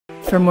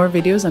For more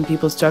videos on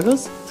people's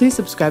struggles, please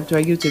subscribe to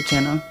our YouTube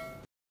channel.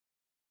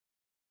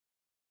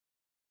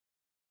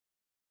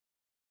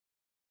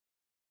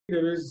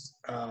 There is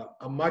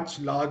a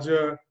much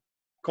larger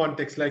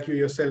context, like you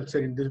yourself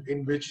said,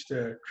 in which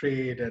the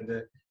trade and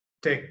the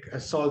tech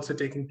assaults are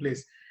taking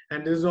place.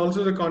 And there's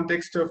also the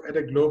context of, at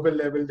a global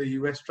level, the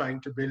US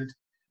trying to build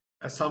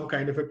some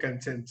kind of a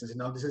consensus.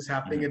 Now, this is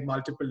happening at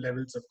multiple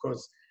levels, of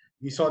course.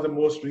 We saw the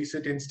most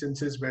recent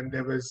instances when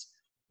there was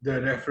the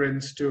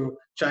reference to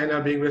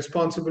China being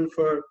responsible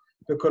for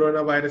the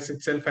coronavirus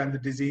itself and the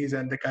disease,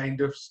 and the kind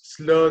of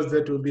slurs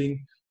that were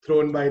being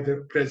thrown by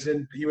the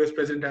president, US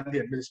president, and the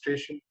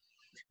administration.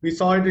 We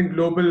saw it in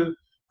global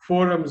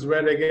forums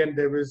where, again,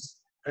 there was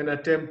an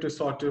attempt to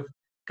sort of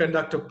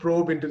conduct a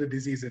probe into the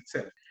disease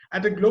itself.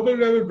 At a global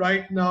level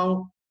right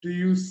now, do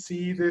you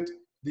see that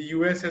the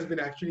US has been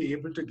actually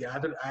able to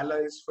gather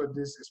allies for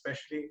this,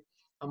 especially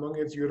among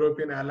its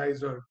European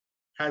allies, or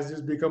has this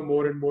become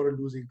more and more a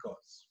losing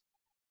cause?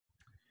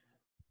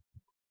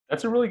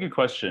 That's a really good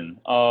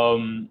question.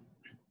 I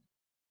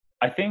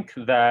think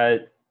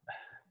that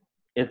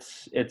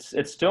it's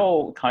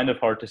still kind of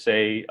hard to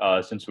say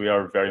since we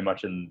are very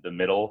much in the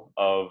middle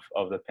of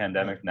the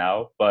pandemic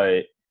now.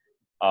 But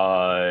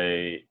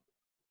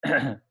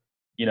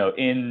you know,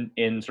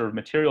 in sort of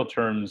material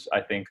terms,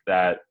 I think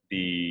that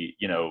the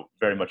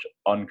very much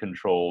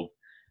uncontrolled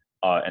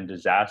and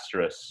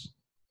disastrous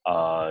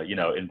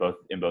in both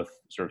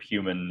sort of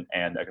human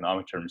and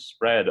economic terms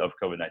spread of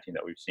COVID-19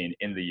 that we've seen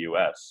in the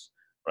U.S.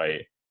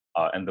 right,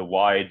 and the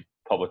wide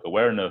public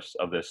awareness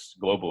of this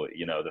globally.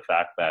 The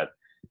fact that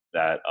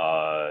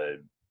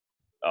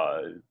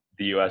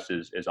the U.S.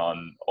 is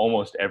on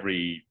almost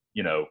every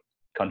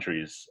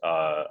country's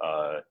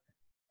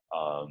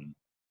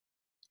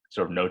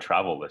sort of no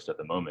travel list at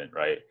the moment,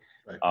 right?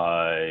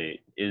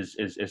 Is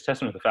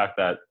testament to the fact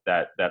that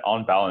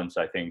on balance,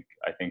 I think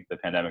the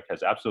pandemic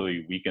has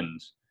absolutely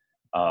weakened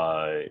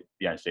the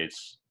United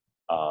States'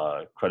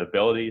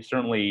 credibility.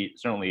 Certainly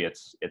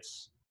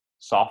its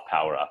soft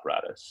power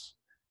apparatus,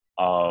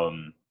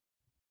 and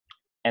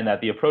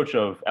that the approach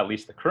of at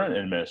least the current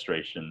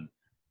administration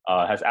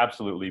has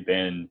absolutely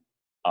been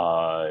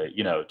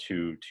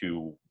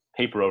to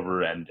paper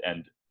over and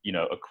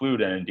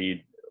occlude and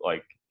indeed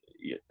like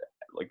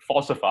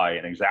falsify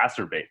and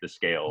exacerbate the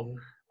scale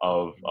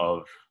of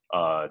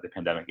the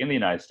pandemic in the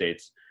United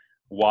States,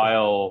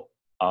 while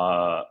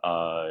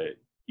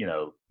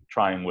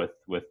trying with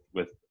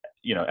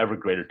ever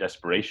greater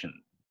desperation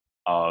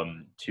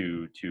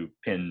to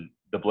pin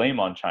the blame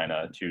on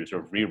China, to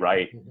sort of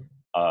rewrite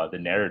the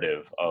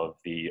narrative of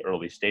the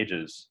early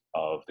stages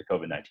of the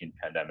COVID-19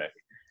 pandemic,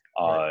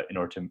 in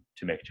order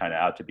to make China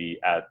out to be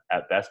at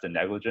best a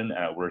negligent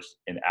and at worst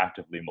an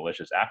actively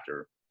malicious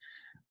actor.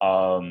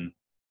 And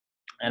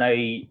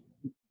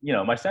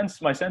my sense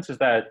is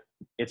that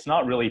it's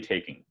not really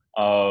taking.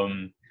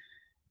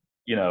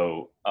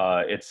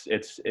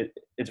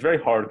 It's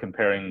very hard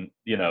comparing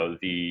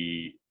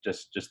the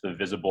just the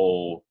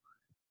visible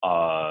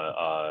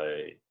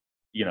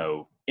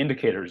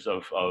indicators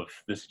of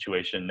the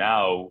situation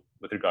now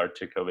with regard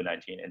to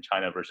COVID-19 in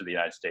China versus the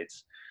United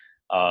States,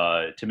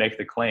 to make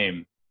the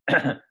claim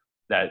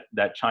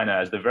that China,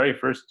 as the very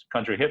first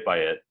country hit by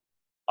it,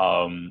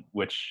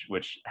 which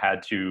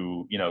had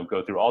to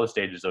go through all the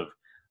stages of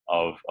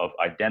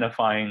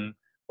identifying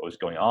what was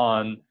going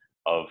on,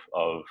 of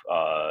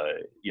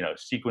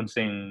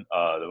sequencing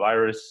the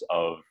virus,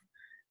 of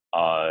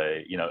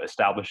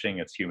establishing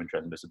its human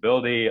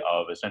transmissibility,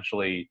 of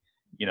essentially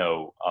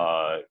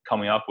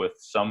coming up with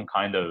some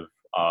kind of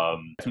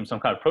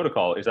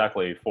protocol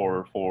exactly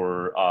for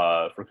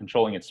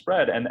controlling its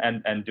spread,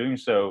 and doing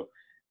so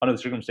under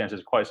the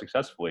circumstances quite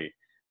successfully.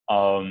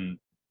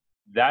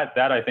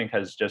 That I think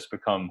has just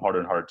become harder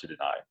and harder to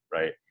deny,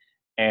 right?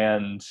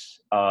 And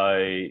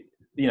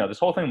this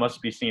whole thing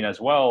must be seen as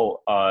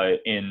well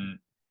in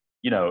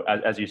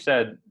as you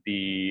said,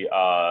 the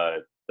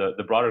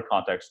broader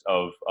context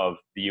of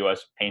the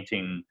U.S.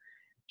 painting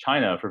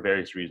China for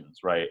various reasons,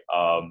 right?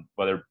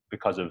 Whether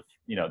because of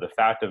the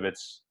fact of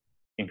its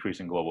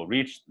increasing global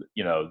reach,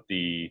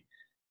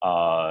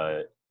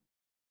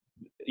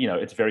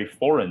 its very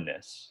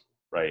foreignness,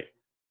 right?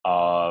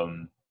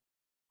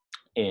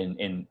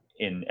 In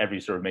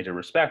every sort of major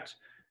respect,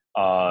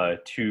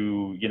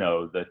 to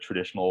the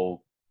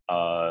traditional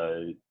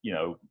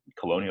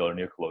colonial or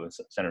neo-colonial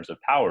centers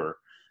of power,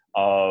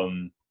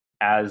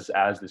 as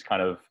this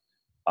kind of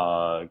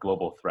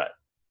global threat,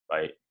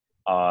 right?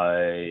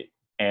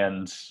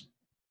 And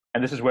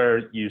this is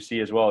where you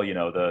see as well,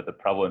 the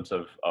prevalence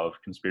of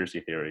conspiracy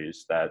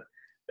theories that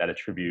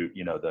attribute,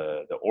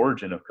 the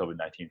origin of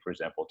COVID-19, for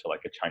example, to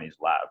like a Chinese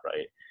lab,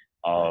 right?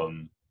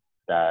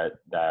 That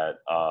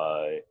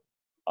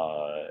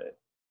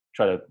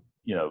try to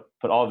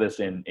put all this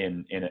in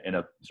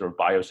a sort of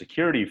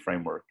biosecurity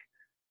framework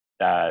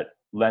that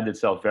lend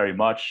itself very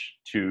much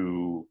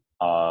to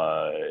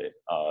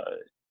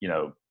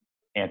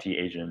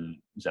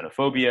anti-Asian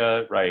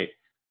xenophobia, right?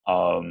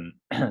 To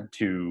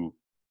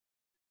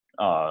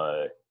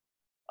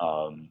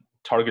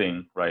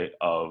targeting, right,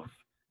 of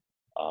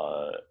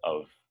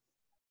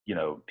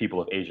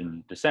people of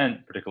Asian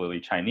descent, particularly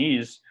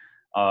Chinese,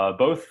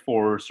 both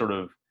for sort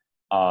of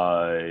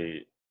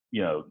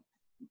you know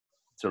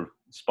sort of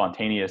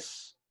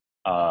spontaneous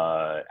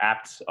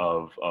acts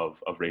of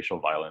racial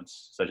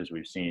violence, such as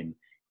we've seen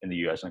in the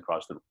U.S. and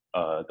across the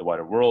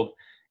wider world,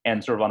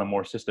 and sort of on a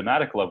more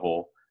systematic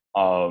level,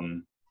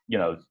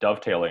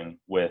 dovetailing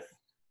with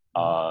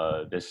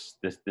this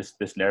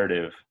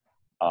narrative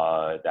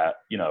that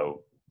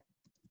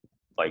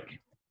like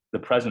the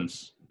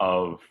presence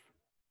of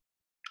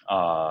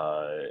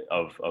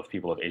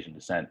people of Asian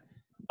descent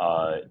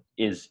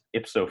is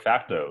ipso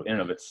facto in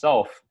and of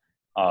itself,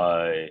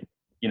 the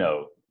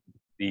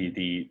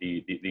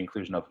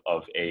inclusion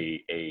of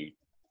a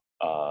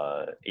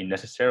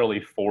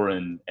necessarily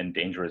foreign and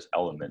dangerous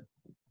element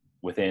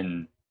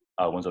within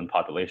one's own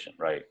population,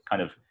 right?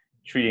 Kind of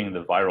treating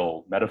the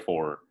viral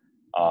metaphor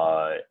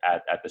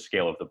at the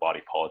scale of the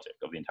body politic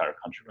of the entire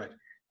country. Right.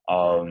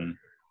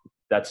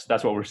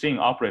 That's what we're seeing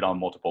operate on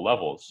multiple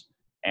levels,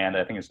 and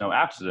I think it's no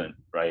accident,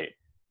 right,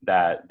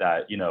 that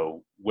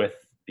with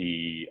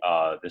the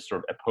this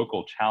sort of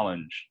epochal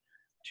challenge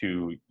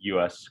to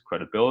U.S.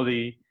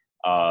 credibility,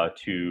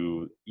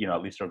 to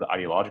at least sort of the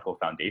ideological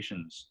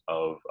foundations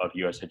of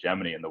U.S.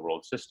 hegemony in the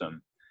world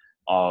system,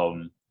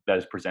 that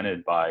is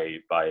presented by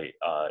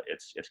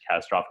its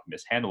catastrophic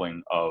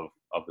mishandling of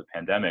the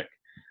pandemic.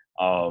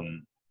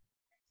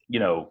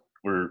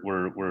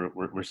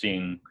 We're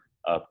seeing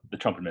the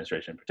Trump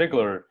administration in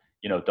particular,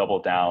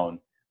 double down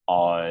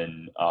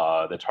on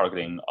the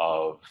targeting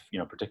of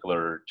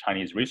particular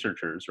Chinese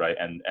researchers, right,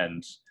 and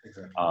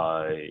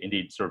Exactly.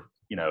 indeed sort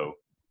of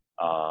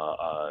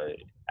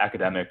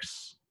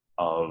academics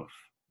of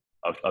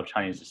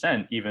Chinese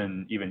descent,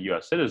 even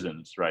U.S.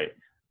 citizens, right,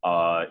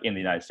 in the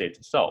United States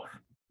itself.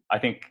 I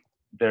think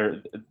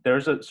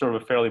there's a sort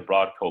of a fairly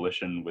broad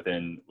coalition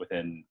within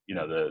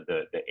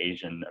the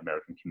Asian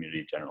American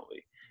community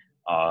generally,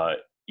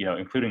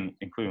 including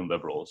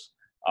liberals,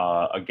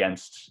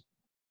 against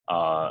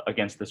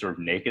the sort of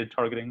naked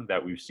targeting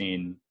that we've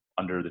seen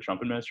under the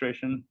Trump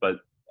administration. But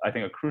I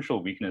think a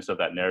crucial weakness of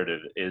that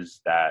narrative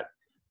is that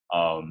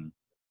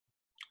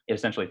it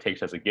essentially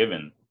takes as a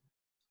given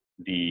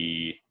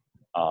the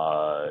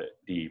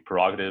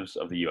prerogatives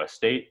of the U.S.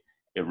 state.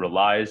 It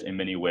relies in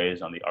many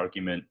ways on the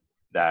argument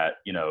that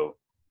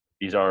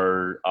these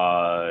are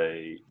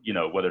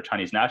whether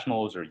Chinese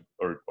nationals or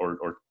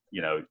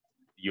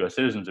U.S.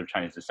 citizens of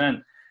Chinese descent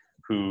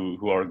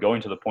who are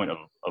going to the point of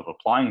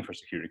applying for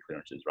security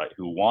clearances, right?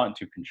 Who want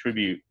to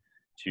contribute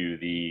to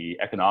the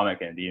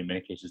economic and in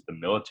many cases the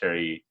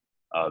military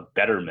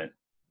betterment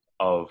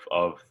of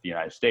the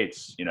United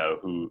States.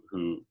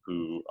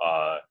 Who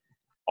are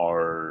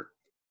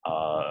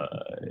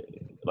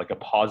like a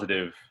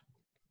positive,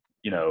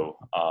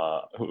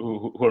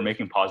 who are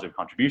making positive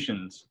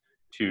contributions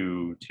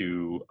to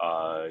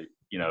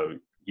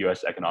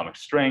U.S. economic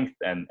strength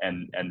and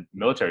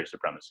military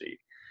supremacy.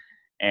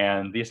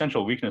 And the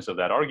essential weakness of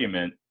that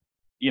argument,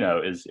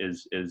 is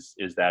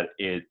that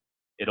it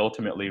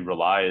ultimately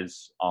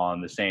relies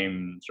on the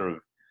same sort of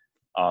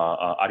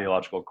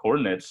ideological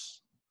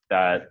coordinates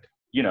that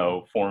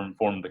form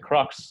the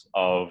crux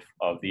of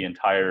the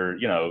entire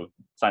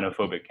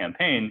xenophobic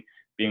campaign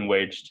being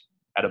waged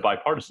at a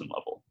bipartisan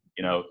level.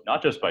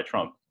 Not just by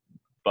Trump,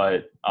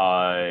 but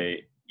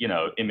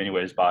in many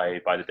ways by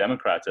the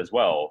Democrats as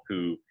well,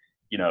 who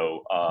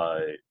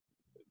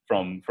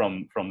from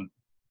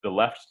the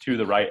left to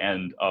the right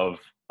end of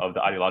the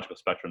ideological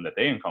spectrum that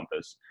they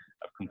encompass,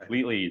 have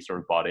completely sort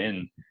of bought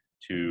in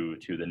to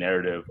the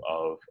narrative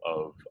of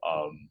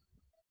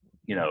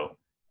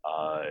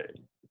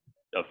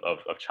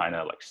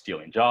China like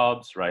stealing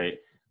jobs, right?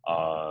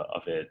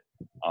 Of it,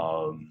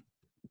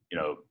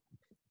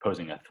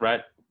 posing a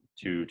threat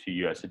to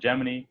U.S.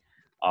 hegemony,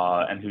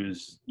 and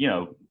whose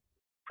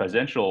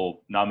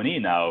presidential nominee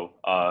now,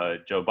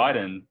 Joe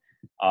Biden,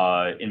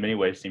 in many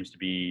ways seems to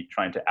be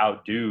trying to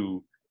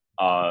outdo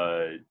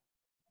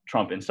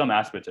Trump in some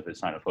aspects of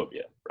his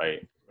xenophobia,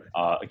 right?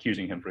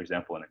 Accusing him, for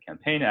example, in a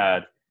campaign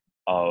ad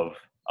of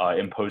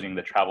imposing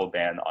the travel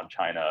ban on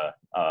China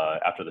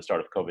after the start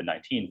of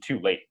COVID-19 too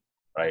late,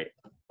 right?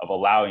 Of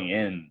allowing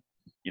in,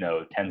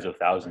 tens of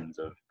thousands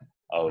of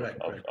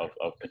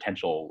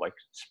potential like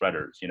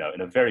spreaders,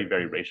 in a very,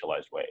 very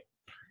racialized way.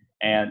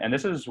 And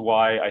this is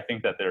why I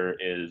think that there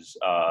is,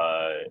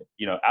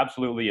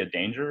 absolutely a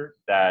danger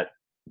that,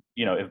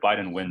 if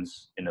Biden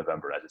wins in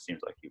November, as it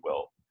seems like he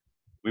will,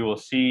 we will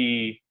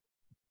see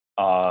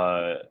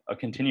a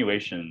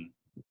continuation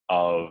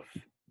of,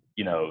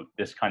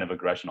 this kind of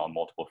aggression on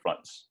multiple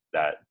fronts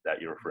that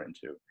you're referring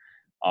to,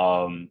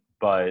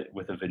 but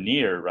with a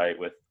veneer, right,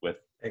 with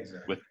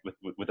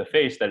a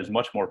face that is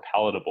much more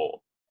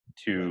palatable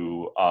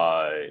to,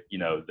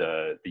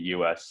 the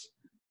U.S.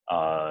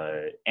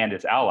 And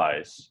its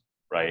allies,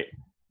 right,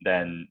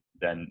 than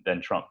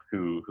Trump,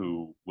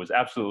 who was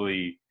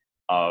absolutely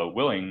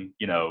willing,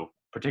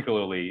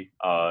 particularly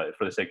for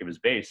the sake of his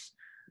base,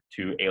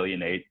 to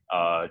alienate,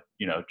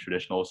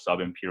 traditional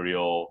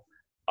sub-imperial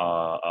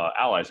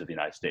allies of the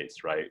United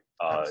States, right?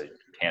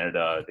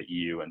 Canada, the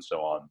EU, and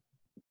so on.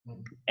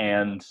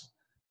 And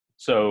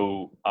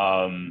so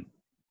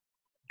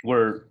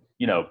we're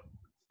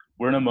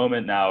in a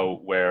moment now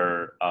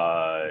where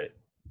I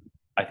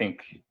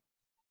think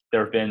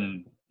there have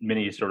been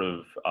many sort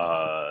of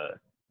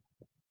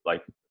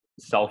like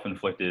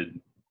self-inflicted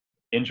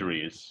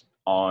injuries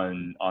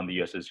on the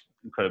U.S.'s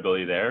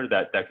credibility there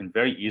that can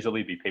very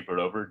easily be papered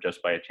over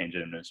just by a change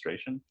in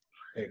administration.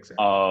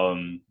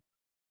 Exactly.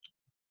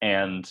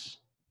 And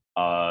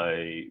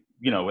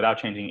without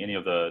changing any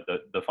of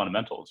the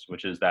fundamentals,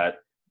 which is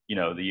that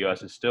the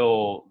U.S. is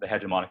still the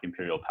hegemonic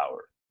imperial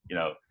power.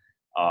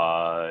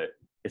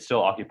 It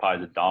still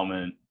occupies a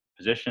dominant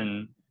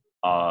position,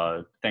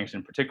 thanks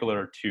in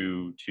particular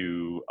to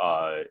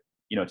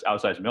its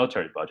outsized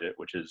military budget,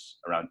 which is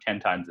around 10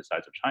 times the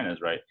size of China's,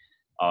 right?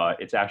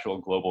 Its actual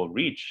global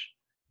reach,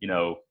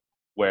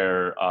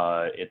 where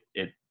it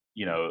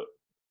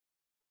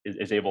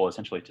is able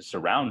essentially to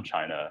surround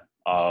China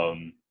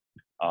on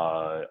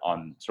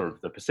sort of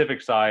the Pacific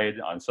side,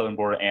 on the southern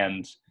border,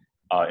 and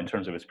in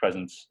terms of its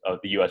presence, of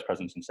the U.S.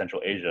 presence in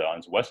Central Asia on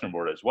its western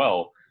border as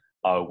well,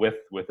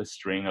 with a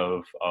string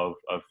of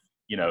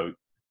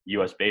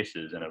U.S.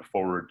 bases and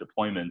forward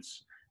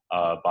deployments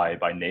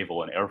by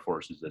naval and air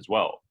forces as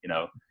well,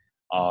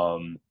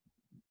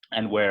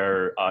 and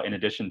where in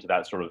addition to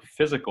that sort of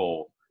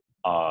physical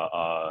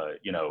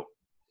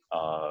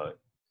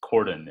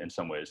cordon in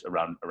some ways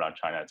around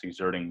China, it's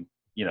exerting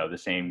the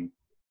same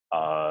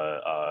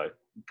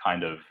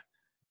kind of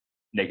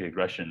naked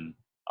aggression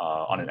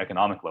on an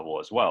economic level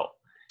as well.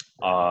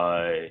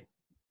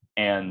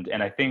 And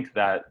I think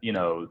that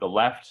the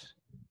left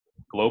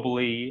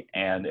globally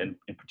and in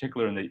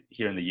particular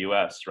here in the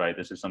U.S., right,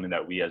 this is something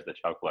that we as the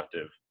Qiao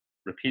Collective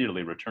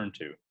repeatedly return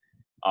to.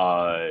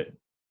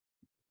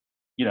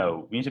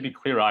 We need to be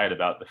clear-eyed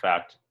about the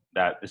fact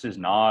that this is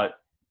not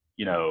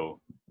an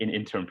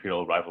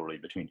inter-imperial rivalry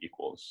between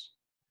equals.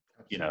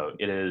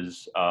 It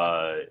is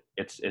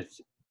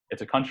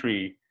it's a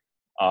country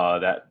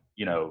that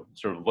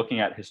sort of looking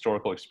at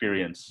historical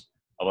experience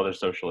of other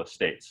socialist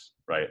states,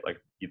 right,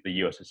 like the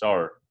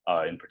USSR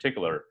in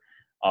particular,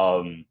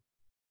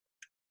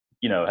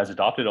 has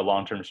adopted a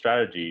long-term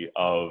strategy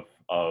of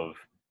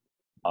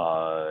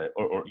a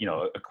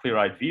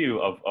clear-eyed view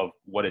of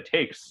what it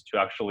takes to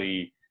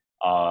actually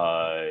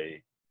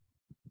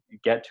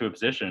get to a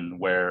position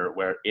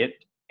where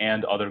it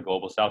and other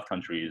global South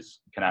countries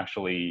can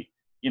actually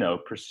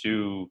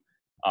pursue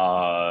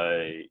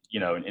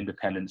an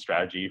independent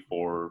strategy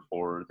for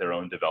their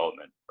own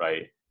development,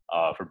 right,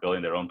 for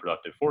building their own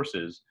productive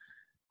forces,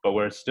 but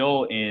where it's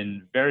still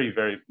in very,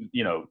 very,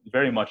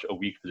 very much a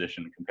weak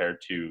position compared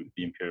to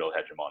the imperial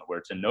hegemon, where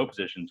it's in no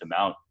position to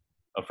mount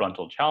a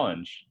frontal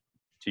challenge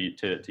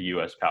to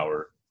U.S.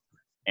 power,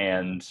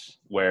 and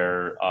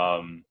where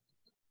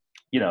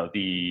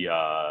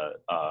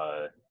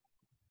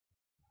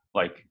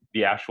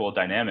the actual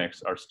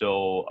dynamics are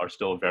still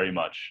very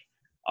much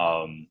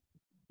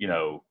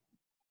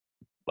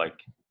like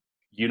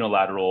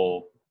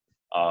unilateral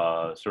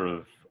sort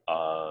of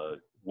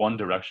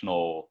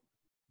one-directional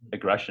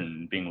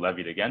aggression being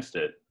levied against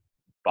it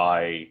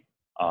by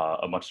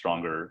a much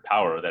stronger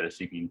power that is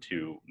seeking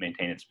to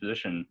maintain its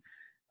position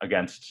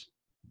against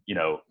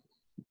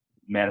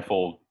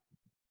manifold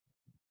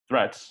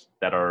threats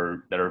that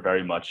are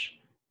very much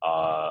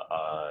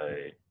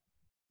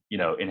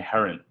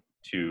inherent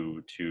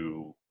to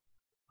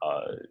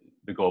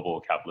the global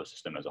capitalist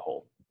system as a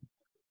whole.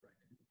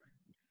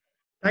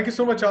 Thank you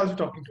so much, Charles, for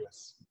talking to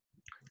us.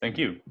 Thank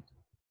you.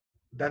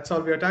 That's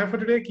all we have time for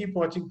today. Keep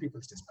watching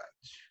People's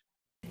Dispatch.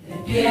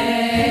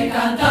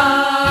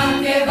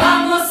 Cantar que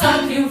vamos a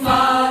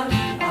triunfar,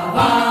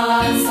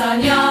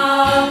 avanza ya.